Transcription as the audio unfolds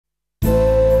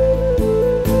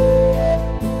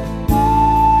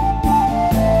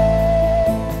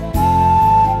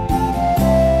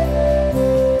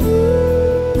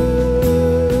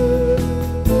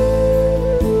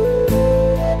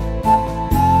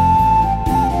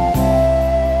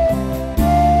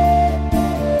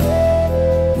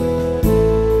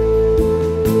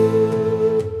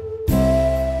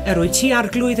rwy ti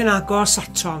arglwydd yn agos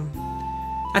atom,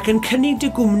 ac yn cynnig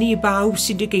dy gwmni i bawb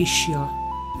sy'n dy geisio.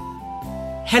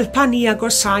 Helpa ni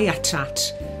agosau atat,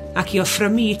 ac i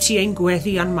offrymu i ti ein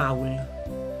gweddi a'n mawl.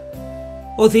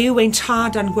 O Dduw ein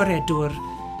tad a'n gwaredwr,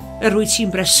 yr wyt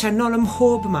ti'n bresennol ym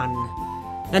mhob man,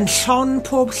 yn llon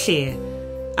pob lle,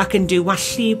 ac yn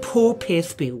diwallu pob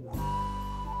peth byw.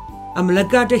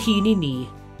 Ymlyga dy hun i ni,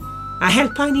 a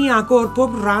helpa ni agor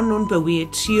bob ran o'n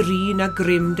bywyd sy'n rin a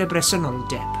grym dy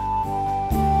bresenoldeb.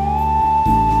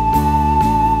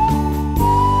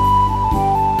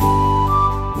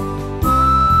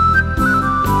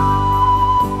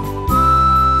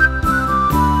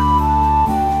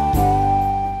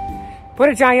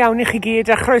 Bore da iawn i chi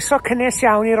gyd a chroeso cynnes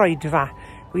iawn i'r oedfa.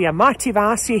 Wi yma tu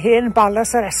fas i hen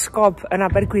balas yr esgob yn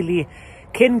Abergwili,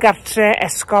 cyn gartre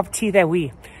esgob Tŷ Ddewi.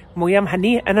 Mwy am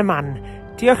hynny yn y man.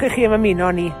 Diolch i chi am ymuno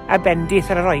ni a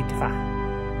bendith ar yr oedfa.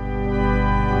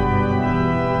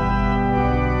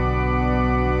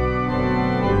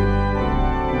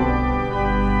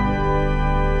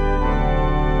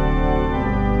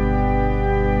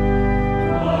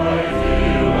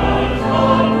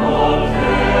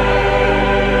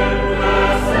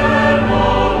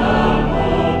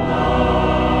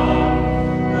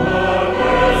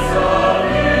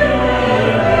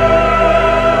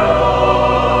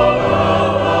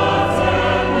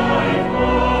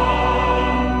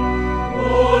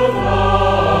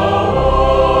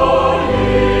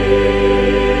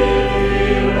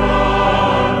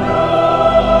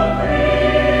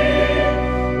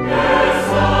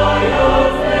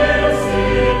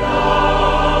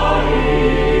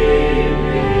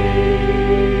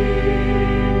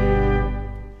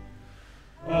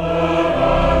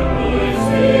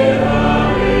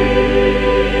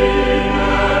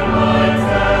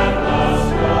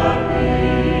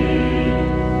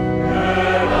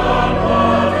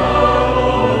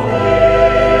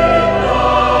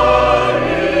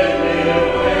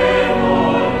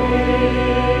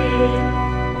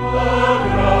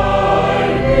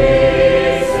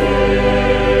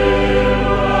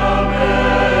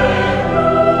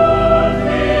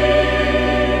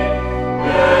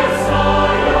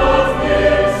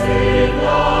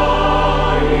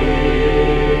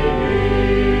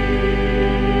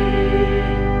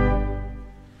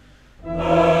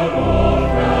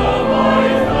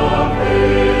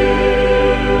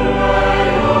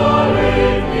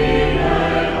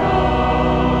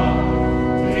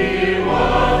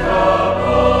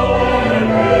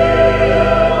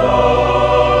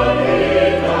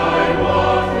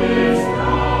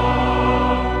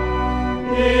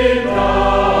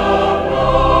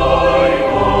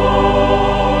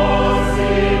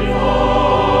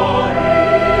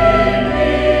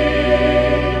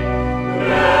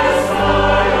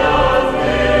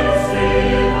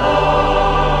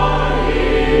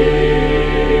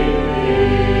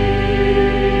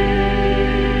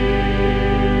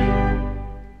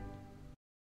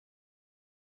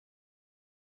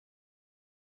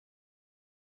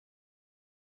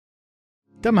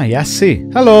 Dyma Iesu.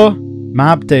 Helo,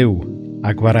 mab Duw a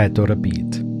gwaredwr y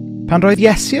byd. Pan roedd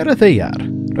Iesu ar y ddaear,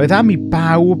 roedd am i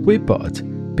bawb wybod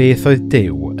beth oedd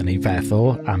Duw yn ei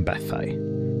feddwl am bethau.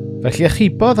 Felly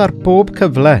ychibodd ar bob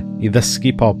cyfle i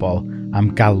ddysgu pobl am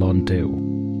galon Duw.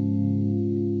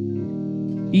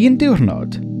 Un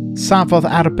diwrnod, safodd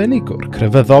arbenigwr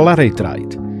crefyddol ar ei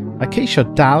draed a ceisio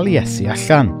dal Iesu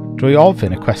allan drwy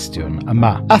ofyn y cwestiwn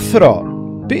yma. Athro,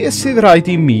 beth sydd rhaid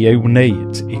i mi ei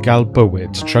wneud i gael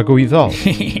bywyd tragwyddol?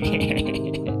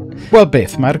 Wel,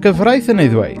 beth mae'r gyfraith yn ei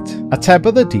ddweud?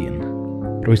 Atebodd y dyn,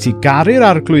 rwyt ti garu'r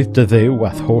arglwydd dy Dduw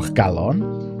ath holl galon,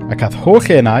 ac ath holl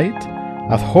enaid,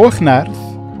 ath holl nerth,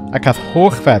 ac ath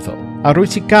holl feddwl, a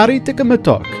rwyt ti garu dy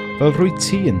gymydog fel rwyt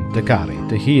ti'n dy garu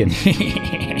dy hun.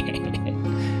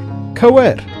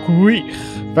 Cywir, gwych,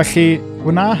 felly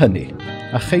wna hynny,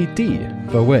 a chei di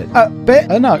fywyd. A be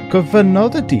yna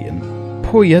gofynnodd y dyn,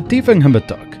 pwy ydy fy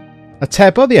nghymydog?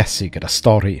 Atebodd Iesu gyda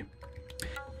stori.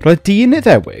 Roedd dyn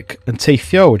Iddewig yn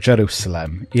teithio o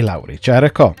Jerusalem i lawr i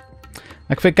Jericho,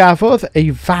 ac fe gafodd ei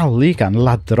falu gan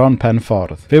ladron pen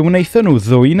ffordd. Fe wnaethon nhw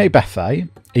ddwy neu bethau,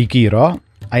 ei giro,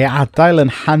 a'i adael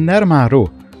yn hanner marw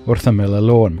wrth ymyl y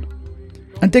lôn.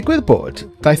 Yn digwydd bod,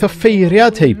 daeth o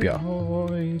ffeiriad heibio.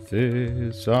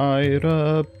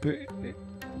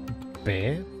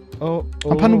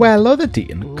 Ond pan welodd y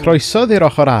dyn, croesodd i'r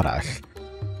ochr arall,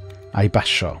 a'i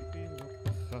basio.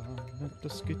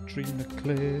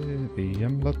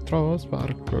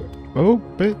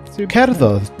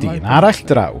 Cerddodd dyn arall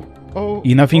draw,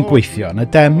 un a fi'n gweithio yn y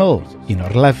deml, un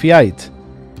o'r lefiaid.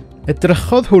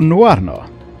 Edrychodd hwnnw arno,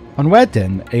 ond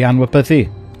wedyn ei anwybyddu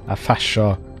a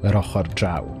phasio yr ochr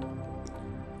draw.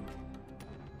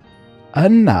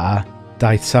 Yna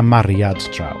daeth Samariad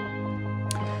draw.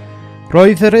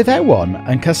 Roedd yr Iddewon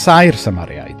yn casáu'r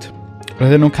Samariaid.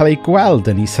 Roedden nhw'n cael eu gweld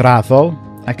yn israddol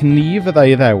ac ni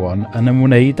fyddai Iddewon yn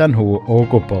ymwneud â nhw o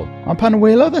gwbl. Ond pan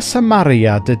welodd y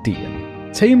Samariad y dyn,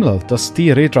 teimlodd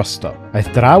dosturi drosto.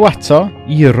 Aeth draw ato,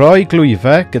 i roi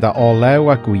glwyfau gyda olew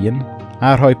a gwin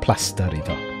a rhoi plaster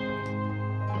iddo.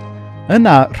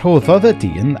 Yna rhoddodd y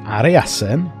dyn ar ei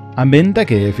asen a mynd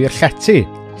ag ef i'r llety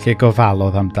lle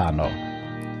gofalodd amdano.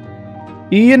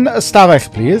 Un ystafell,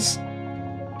 please.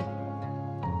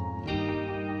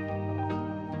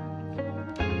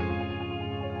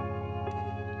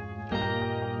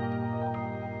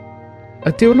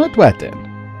 Y diwrnod wedyn,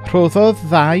 rhoddodd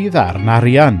 2 ddarn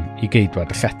arian i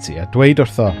geidwad y llety a dweud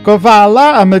wrtho, gofala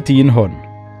am y dyn hwn.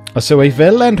 Os yw ei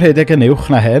fil yn rhedeg yn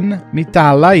uwch na hyn, mi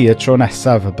dala i y tro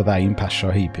nesaf y byddai'n pasio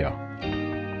heibio.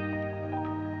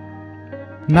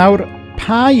 Nawr,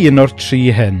 pa un o'r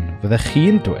 3 hyn fyddech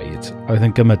chi'n dweud oedd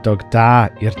yn gymydog da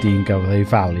i'r dyn gafodd ei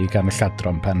falu gan y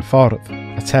lladron pen ffordd?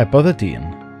 Atebodd y dyn,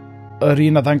 yr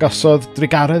un a ddangosodd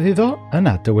drigaredd iddo?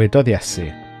 Yna dywedodd Iesu,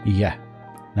 ie.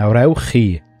 Nawr ewch chi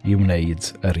i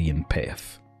wneud yr un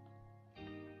peth.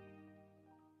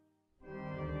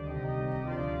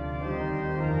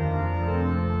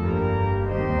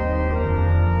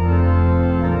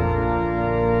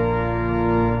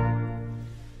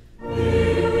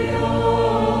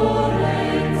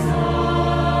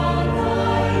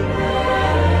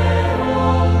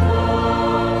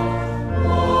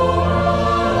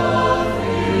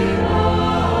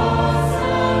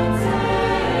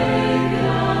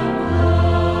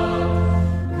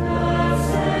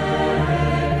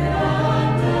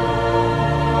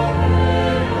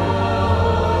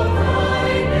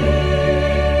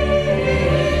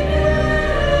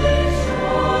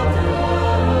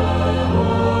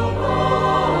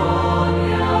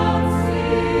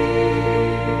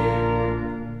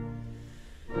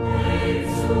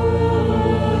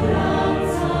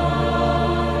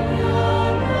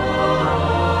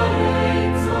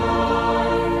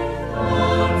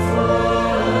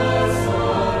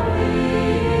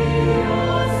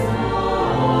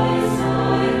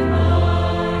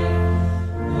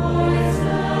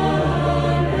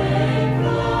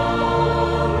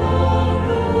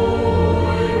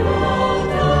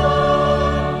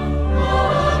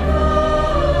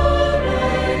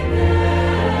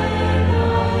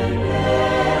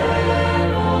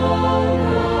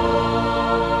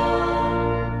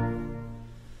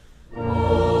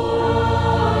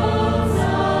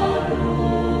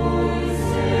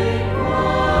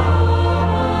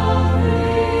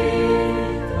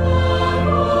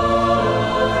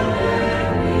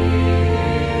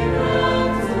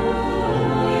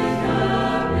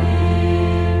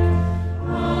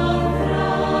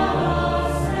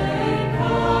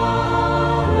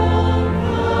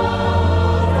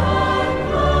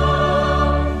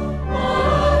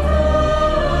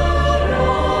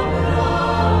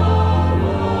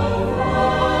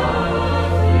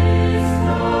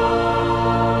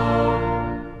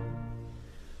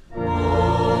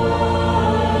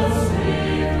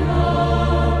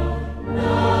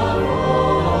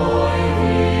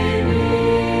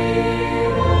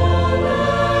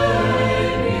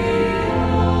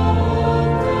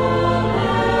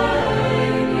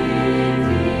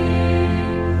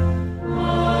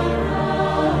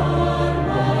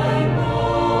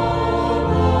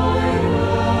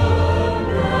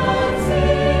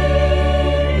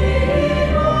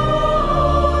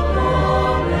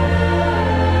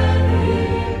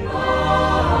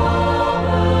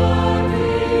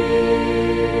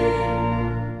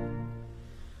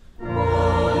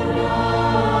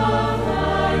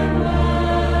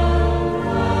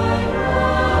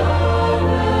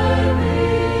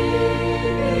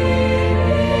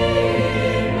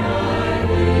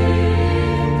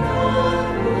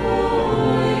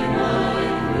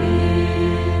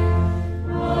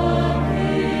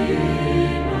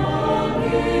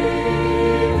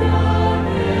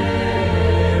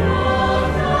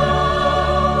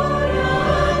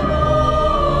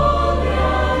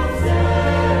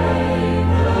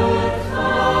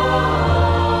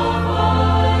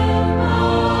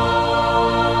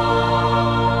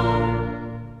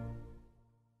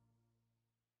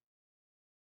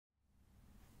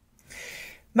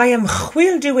 Mae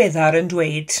ymchwil diweddar yn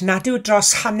dweud nad yw dros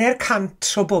 100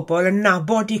 o bobl yn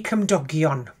nabod i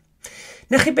cymdogion.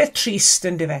 Na chi beth trist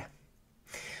yn dyfe?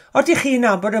 Odych chi'n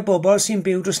nabod y bobl sy'n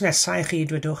byw drws nesaf i chi,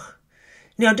 dwedwch?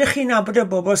 Neu odych chi'n nabod y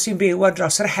bobl sy'n byw ar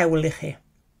dros yr hewl i chi?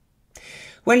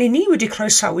 Wel, i ni wedi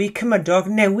croesawu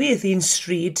cymydog newydd i'n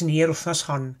stryd ni yr wythnos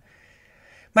hon.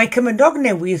 Mae cymydog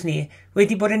newydd ni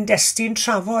wedi bod yn destun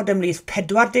trafod ymhlith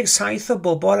 47 o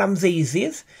bobl am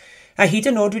ddeuddydd a hyd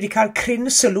yn oed wedi cael cryn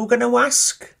sylw gan y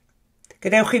wasg.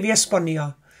 Gadewch i fi esbonio.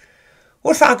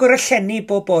 Wrth agor y llenni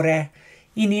bob bore,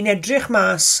 i ni'n edrych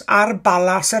mas ar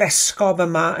balas yr esgob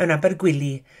yma yn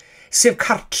Abergwili, sef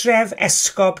cartref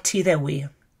esgob Tŷ Ddewi.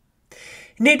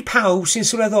 Nid pawb sy'n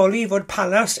sylweddoli fod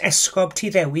palas esgob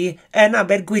Tŷ Ddewi yn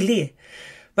Abergwili.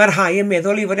 Mae'r rhai yn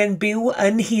meddwl i fod e'n byw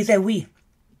yn Nhŷ Ddewi.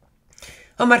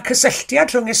 Ond mae'r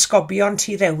cysylltiad rhwng esgobion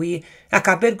Tŷ Ddewi ac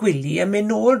Abergwili yn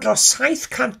mynd nôl dros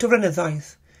 700 o flynyddoedd.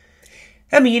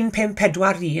 Ym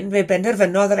 1541 fe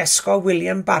benderfynodd yr esgob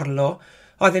William Barlow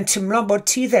oedd yn teimlo bod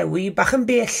Tŷ Ddewi bach yn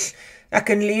bell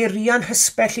ac yn le rian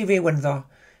hysbell i fyw ynddo,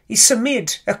 i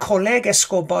symud y coleg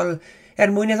esgobol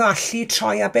mwyn iddo allu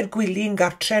troi Abergwili'n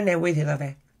gartre newydd iddo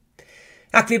fe.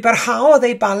 Ac fe barhaodd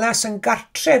ei balas yn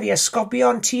gartref i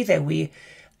esgobion Tŷ Ddewi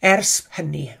ers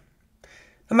hynny.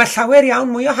 Mae llawer iawn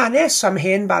mwy o hanes am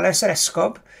hen balas yr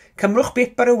esgob, cymrwch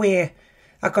bip ar y we,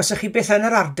 ac os ych chi beth yn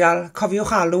yr ardal,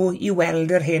 cofiwch alw i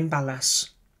weld yr hen balas.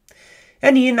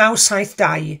 Yn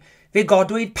 1972, fe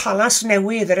godwyd palas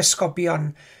newydd yr esgobion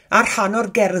ar rhan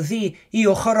o'r gerddi i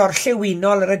ochr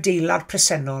orllewinol yr adeilad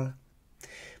presennol.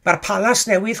 Mae'r palas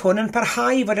newydd hwn yn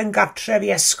parhau fod yn gartref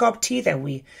i esgob Tŷ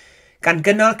Ddewi, gan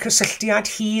gynnal cysylltiad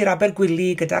hir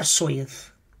Abergwili gyda'r swydd.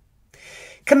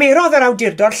 Cymerodd yr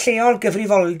awdurdod lleol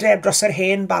gyfrifoldeb dros yr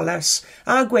hen balas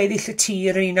a gweddill y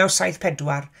tir yn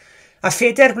 1974, a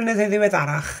phedair blynyddoedd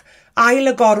ddiweddarach,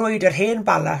 ail-agorwyd yr hen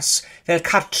balas fel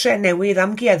cartre newydd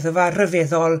amgueddfa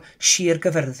ryfeddol Sir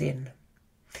Gyfyrddin.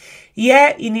 Ie,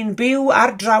 i ni'n byw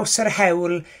ar draws yr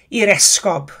hewl i'r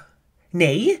esgob,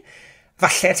 neu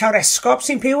falle taw'r esgob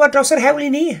sy'n byw ar draws yr hewl i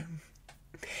ni.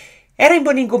 Ein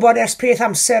bod ni'n gwybod ers peth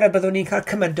amser y byddwn ni'n cael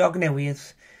cymydog newydd,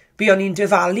 buon ni'n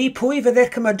dyfalu pwy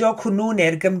fydde'r cymydog hwnnw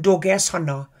neu'r gymdoges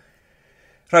honno.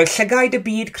 Roedd llygaid y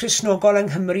byd Cristnogol yng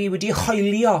Nghymru wedi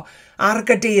choelio ar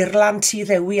gadeirlan Tŷ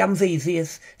Ddewi am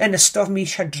ddeuddydd yn ystod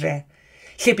mis Hydre,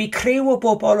 lle bu criw o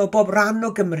bobl o bob ran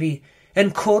o Gymru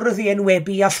yn cwrdd i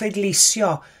enwebu a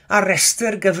phleidleisio ar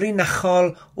restr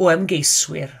gyfrinachol o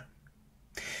ymgeiswyr.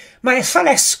 Mae ethol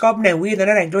esgob newydd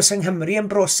yn yr eglwys yng Nghymru yn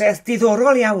broses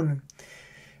diddorol iawn.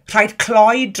 Rhaid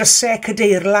cloi drysau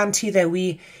cadeirlan Tŷ Ddewi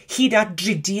hyd at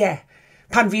dridiau,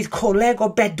 pan fydd coleg o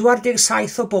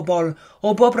 47 o bobl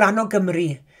o bob ran o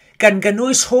Gymru, gan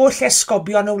gynnwys holl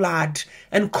esgobion y wlad,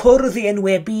 yn cwrdd i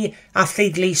enwebu a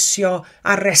phleidleisio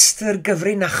ar restr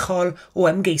gyfrinachol o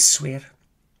ymgeiswyr.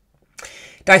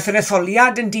 Daeth yr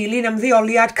etholiad yn dilyn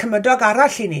ymddeoliad cymydog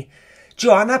arall i ni,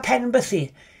 Joanna Penbathy,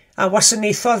 a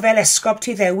wasanaethodd fel esgob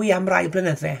Tŷ Ddewi am rai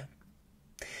blynydde.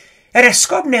 Yr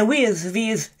esgob newydd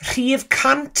fydd rhif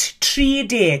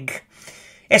 130,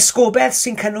 esgobaeth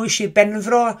sy'n cynnwys Sir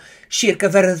Benfro, Sir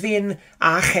Gyfyrddin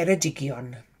a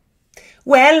Cheredigion.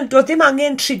 Wel, doedd dim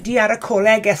angen tridi ar y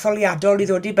coleg etholiadol i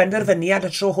ddod i benderfyniad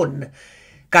y tro hwn,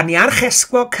 gan iarch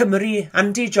esgob Cymru,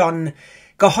 Andy John,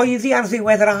 gyhoeddi ar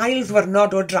ddiwedd yr ail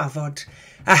ddwyrnod o drafod,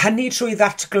 a hynny trwy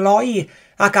ddatgloi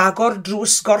ac agor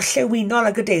drws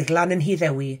gorllewinol y gadeirlan yn Nhŷ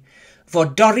Ddewi,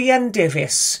 fod Dorian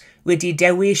Davies wedi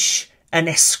dewis yn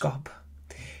esgob.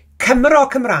 Cymro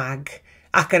Cymraeg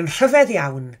ac yn rhyfedd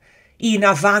iawn, un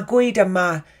a fagwyd yma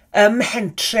ym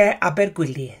mhentre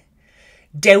Abergwili.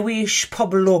 Dewis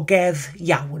poblogedd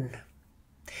iawn.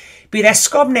 Bydd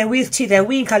esgob newydd Tŷ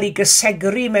Ddewi'n cael ei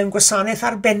gysegru mewn gwasanaeth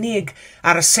arbennig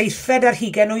ar y 7 ar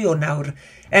 20 o Ionawr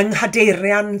yng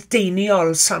nghadeirian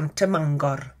deiniol Sant y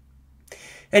Mangor.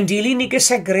 Yn dilyn i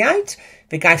gysegriaid,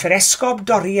 fe gaiff yr esgob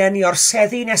Dorian i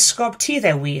orseddu'n esgob Tŷ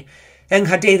Ddewi yng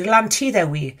nghadeirlan Tŷ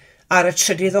Ddewi ar y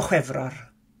 3 o Chwefror.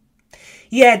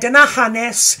 Ie, dyna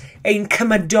hanes ein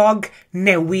cymydog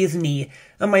newydd ni,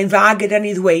 a mae'n dda gyda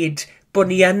ni ddweud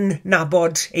bod ni yn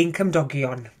nabod ein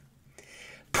cymdogion.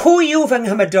 Pwy yw fy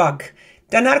nghymydog?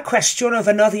 Dyna'r cwestiwn o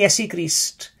fynodd Iesu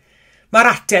Grist.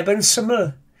 Mae'r ateb yn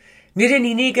syml. Nid yn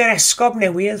unig yr esgob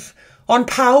newydd,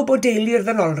 ond pawb o deulu'r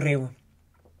ddynolryw.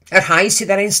 Yr rhai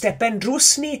sydd ar ein stepen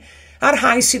drws ni, a'r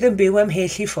rhai sydd yn byw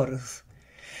ymhell i ffwrdd.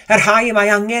 Yr rhai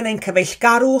mae angen ein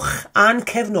cyfeillgarwch a'n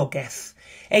cefnogaeth,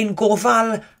 ein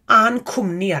gofal a'n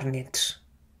cwmni arnynt.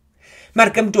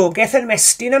 Mae'r gymdogaeth yn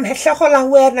mestyn ymhellach o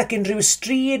lawer nac unrhyw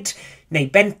stryd, neu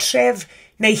bentref,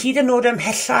 neu hyd yn oed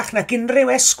ymhellach nac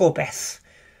unrhyw esgobaeth.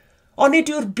 Ond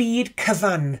nid yw'r byd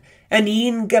cyfan yn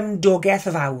un gymdogaeth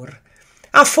fawr,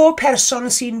 a phob person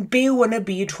sy'n byw yn y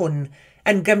byd hwn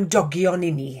yn gymdogion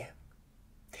i ni.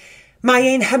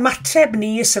 Mae ein hymateb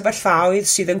ni i sefyllfaoedd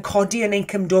sydd yn codi yn ein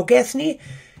cymdogaeth ni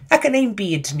ac yn ein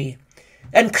byd ni,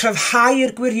 yn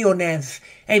cryfhau'r gwirionedd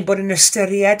ein bod yn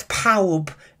ystyried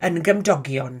pawb yn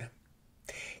gymdogion.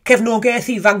 cefnogaeth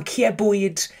i fanciau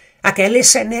bwyd ac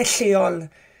elusennau lleol,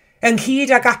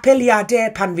 ynghyd ag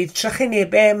apeliadau pan fydd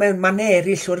trychinebau mewn mannau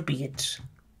eraill o'r byd.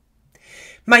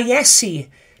 Mae Iesu,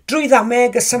 drwy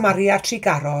ddameg y Samaria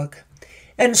trigarog,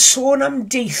 yn sôn am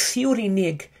deithiwr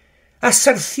unig a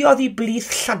syrthiodd i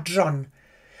blith lladron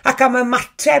ac am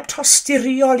ymateb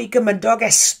tosturiol i gymydog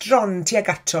estron tuag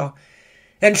ato,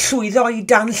 yn llwyddo i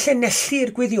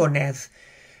danllinellu'r gwirionedd,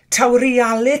 taw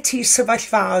realiti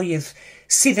sefyllfaoedd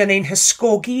sydd yn ein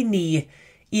hysgogi ni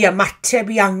i ymateb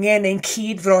i angen ein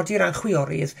cyd-frodyr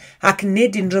anchwiorydd ac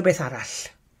nid unrhyw beth arall.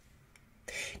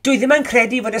 Dwi ddim yn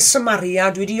credu fod y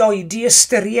Samariad wedi oedi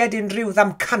ystyried unrhyw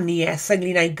ddamcaniaeth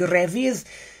ynglŷn â'i grefydd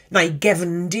na'i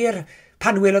gefndir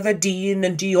pan welodd y dyn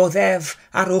yn dioddef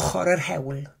ar ochr yr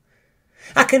hewl.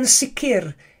 Ac yn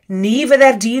sicr, ni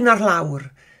fydde'r dyn ar lawr,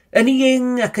 yn ei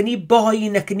ing ac yn ei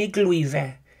boen ac yn ei glwyfe,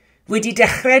 wedi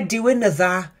dechrau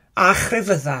diwynydda a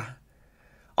chrefydda,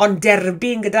 ond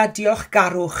derbyn gyda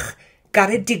diolchgarwch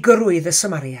garedigrwydd y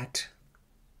Samariad.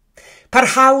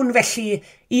 Parhawn felly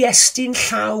i estyn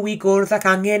llaw i gwrdd ac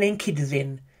angen ein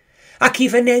cydddyn, ac i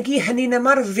fynegu hynny'n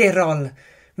ymarferol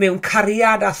mewn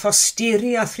cariad a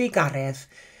thosturi a thrigaredd,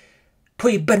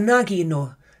 pwy bynnag un nhw,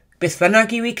 beth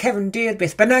bynnag yw eu cefndir,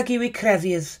 beth bynnag yw eu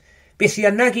crefydd, beth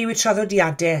bynnag yw eu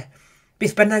traddodiadau,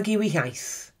 beth bynnag yw eu iaith.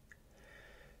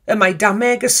 Y mae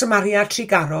dameg y Samaria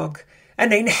trigarog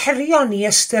yn ein herio ni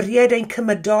ystyried ein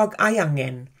cymydog a'i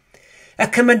angen, y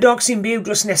cymydog sy'n byw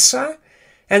dros nesaf,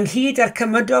 ynghyd â'r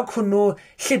cymydog hwnnw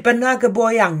lle bynnag y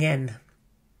boi angen.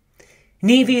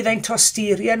 Ni fydd ein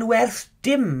tosturi yn werth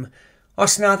dim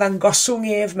os na ddangoswng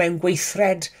ef mewn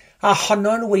gweithred a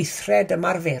honno'n weithred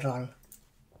ymarferol.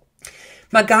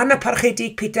 Mae gan y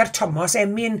parchedig Peter Thomas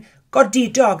emyn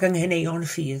godidog yng ngheneuon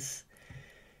ffydd.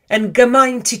 Yn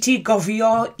gymaint i ti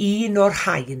gofio un o'r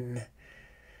rhain.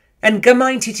 Yn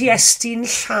gymaint i ti estyn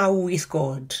llaw i'th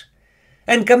god.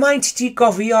 Yn gymaint i ti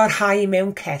gofio'r rhai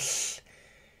mewn cell.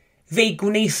 Fe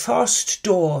gwneithost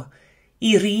do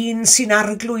i'r un sy'n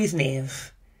arglwydd nef,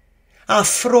 a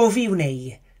phrofi wneu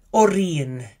o'r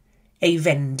un ei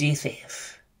fendith ef.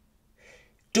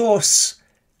 Dos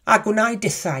a gwnaed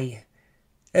dithau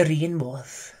yr un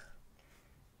modd.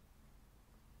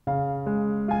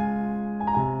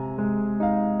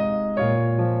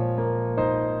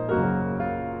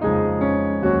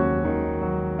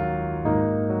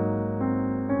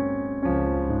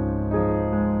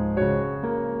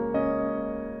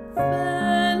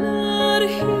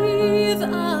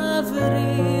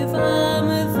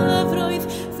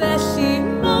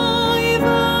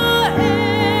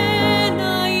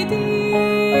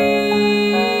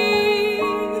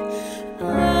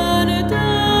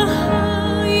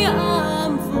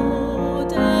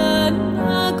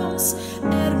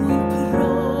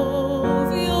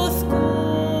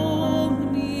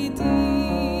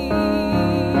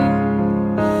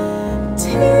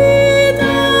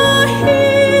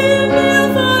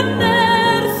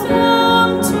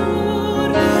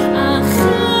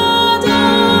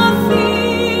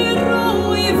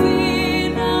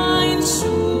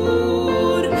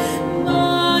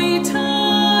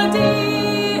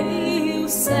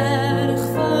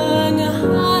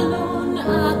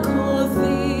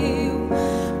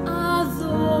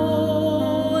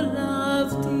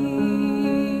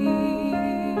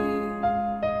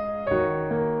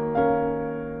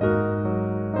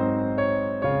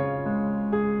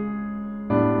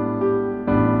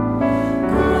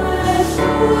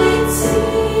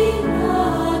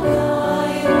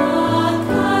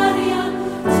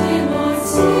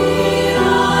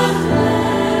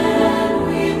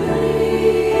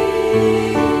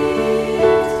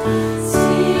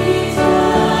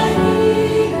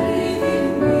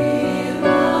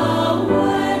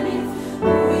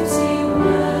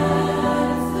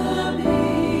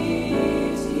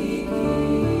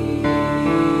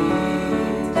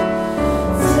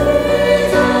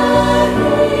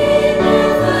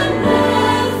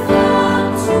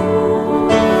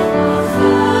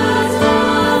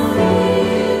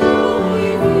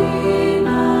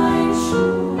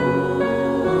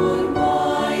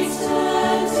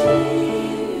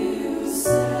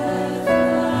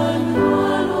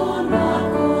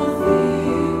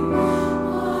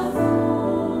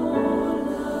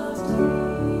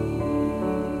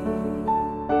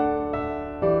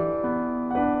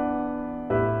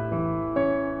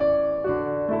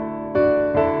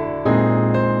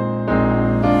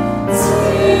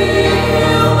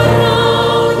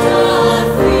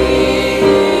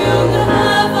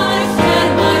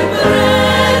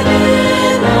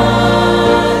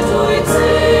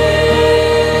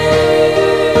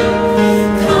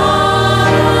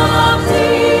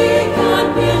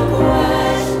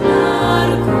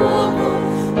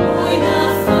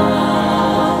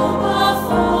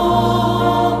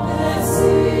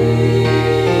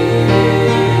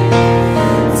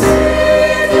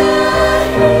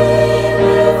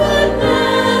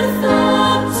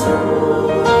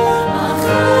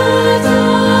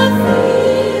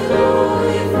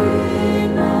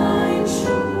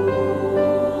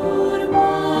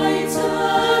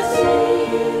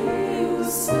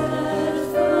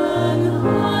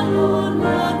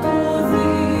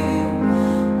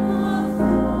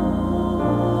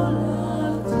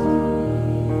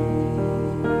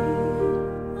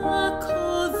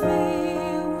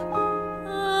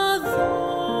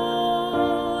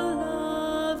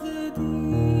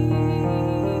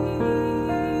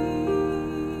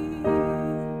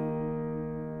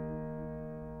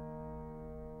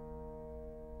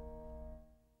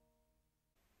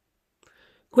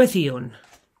 Gweddiwn.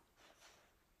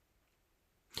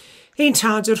 Ein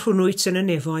tad yr hwnnwyt yn y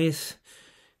nefoedd,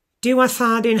 Dyw a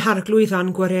thad ein harglwydd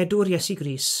a'n gwaredwr Iesu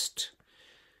Grist.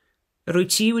 Rwy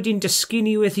ti wedi'n dysgu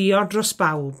ni weddïo dros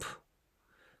bawb,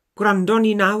 gwrando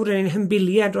ni nawr yn ein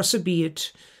hymbiliad dros y byd,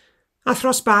 a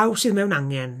thros bawb sydd mewn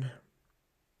angen.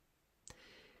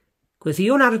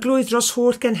 Gweddiwn arglwydd dros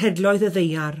holl genhedloedd y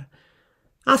ddeiar,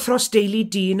 a thros deulu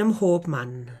dyn ym mhob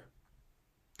man.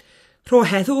 Rho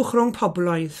heddwch rhwng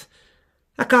pobloedd,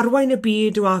 ac arwain y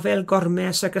byd o afel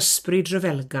gormes ac ysbryd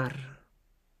ryfelgar.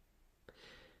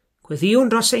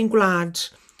 Gweddiwn dros ein gwlad,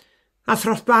 a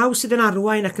thros bawb sydd yn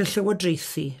arwain ac yn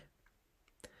llywodraethu.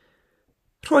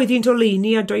 Roedd hi'n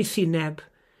doleini a doethineb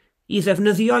i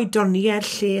ddefnyddio doniau'r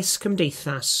lles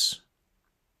cymdeithas.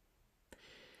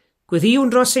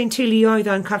 Gweddiwn dros ein teuluoedd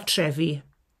a'n cartrefi,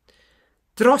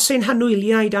 dros ein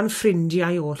hanwyliaid a'n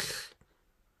ffrindiau oll.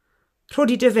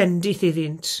 Rhod i defendith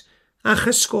iddynt a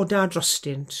chysgoda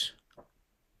drostynt.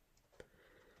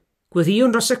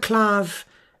 Gweddiwn dros y claf,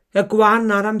 y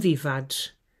gwan a'r amddifad,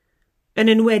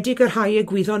 yn enwedig yr rhai y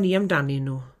gwyddon ni amdanyn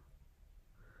nhw.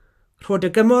 Rhod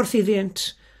y gymorth iddynt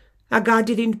a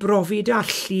gad iddynt brofi dy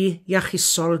allu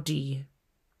iachusol di.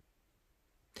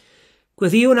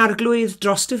 Gweddiwn arglwydd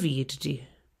dros dy fyd di,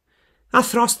 a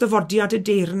thros dyfodiad y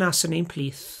deyrnas yn ein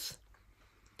plith.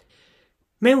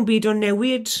 Mewn byd o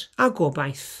newid a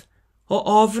gobaith, o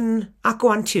ofn ac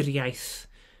o anturiaeth,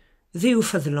 ddiw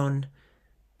ffyddlon,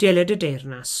 deled y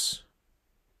deyrnas.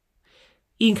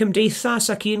 Un cymdeithas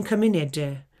ac un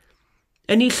cymunedau,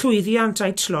 yn ei llwyddiant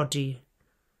a'i tlodi,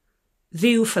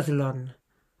 ddiw ffyddlon,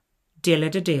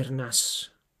 deled y deyrnas.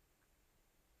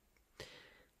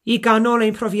 I ganol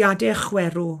ein profiadau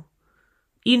chwerw,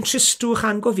 un tristwch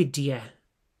angofidiau,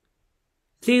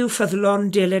 ddiw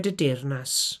ffyddlon deled y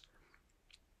deyrnas.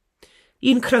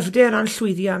 Un cryfder a'n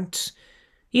llwyddiant,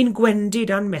 un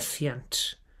gwendid a'n methiant,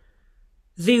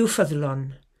 ddiw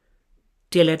ffyddlon,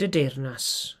 deled y deyrnas.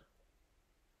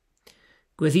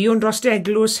 Gweddiwn dros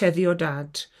eglwys heddi o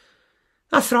dad,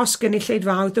 a thros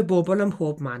gynulleidfawdd y bobl ym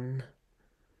mhob man.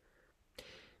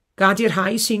 Gad i'r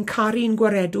rhai sy'n caru'n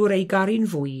gwaredwr ei garu'n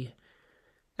fwy,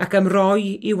 ac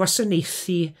ymroi i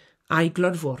wasanaethu a'i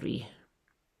glodfori.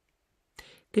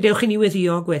 Gadewch i ni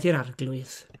weddïo gweddi'r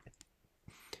arglwydd.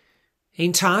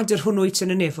 Ein tad yr hwnnwyt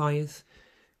yn y nefoedd,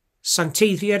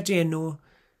 sancteiddiau'r dienw,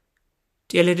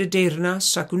 deled y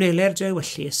deyrnas ac wneler dy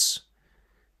ewyllus,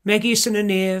 megis yn y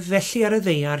nef felly ar y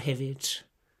ddeiar hefyd.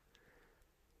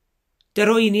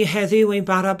 Dyro i ni heddiw ein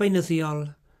bara beunyddiol,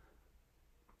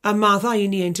 a madda i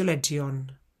ni ein dyledion,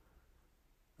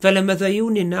 fel y myddeiw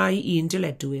ninnau un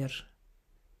dyledwyr.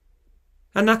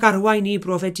 Yn ac arwain ni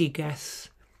brofedigaeth,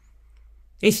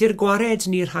 eithyr gwared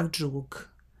ni rhag drwg,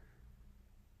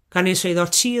 gan ei sweiddo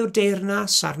ti o'r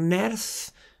deyrnas a'r nerth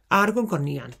a'r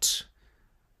gongoniant,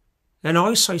 yn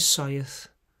oes oesoedd.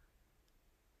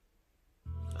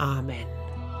 Amen.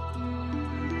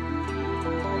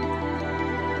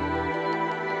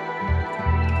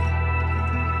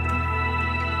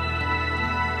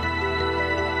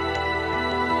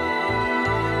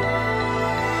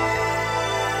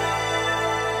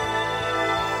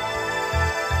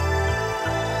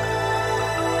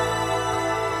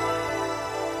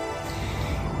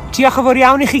 Diolch yn fawr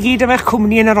iawn i chi gyd am eich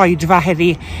cwmni yn yr oedfa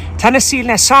heddi. Tan y Sul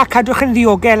nesaf, cadwch yn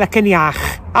ddiogel ac yn iach,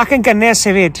 ac yn gynnes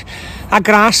hefyd, a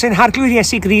gras yn harglwydd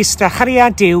Iesu Grist a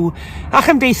chariad Duw, a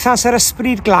chymdeithas yr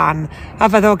ysbryd glân, a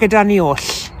fyddo gyda ni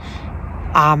oll.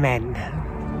 Amen.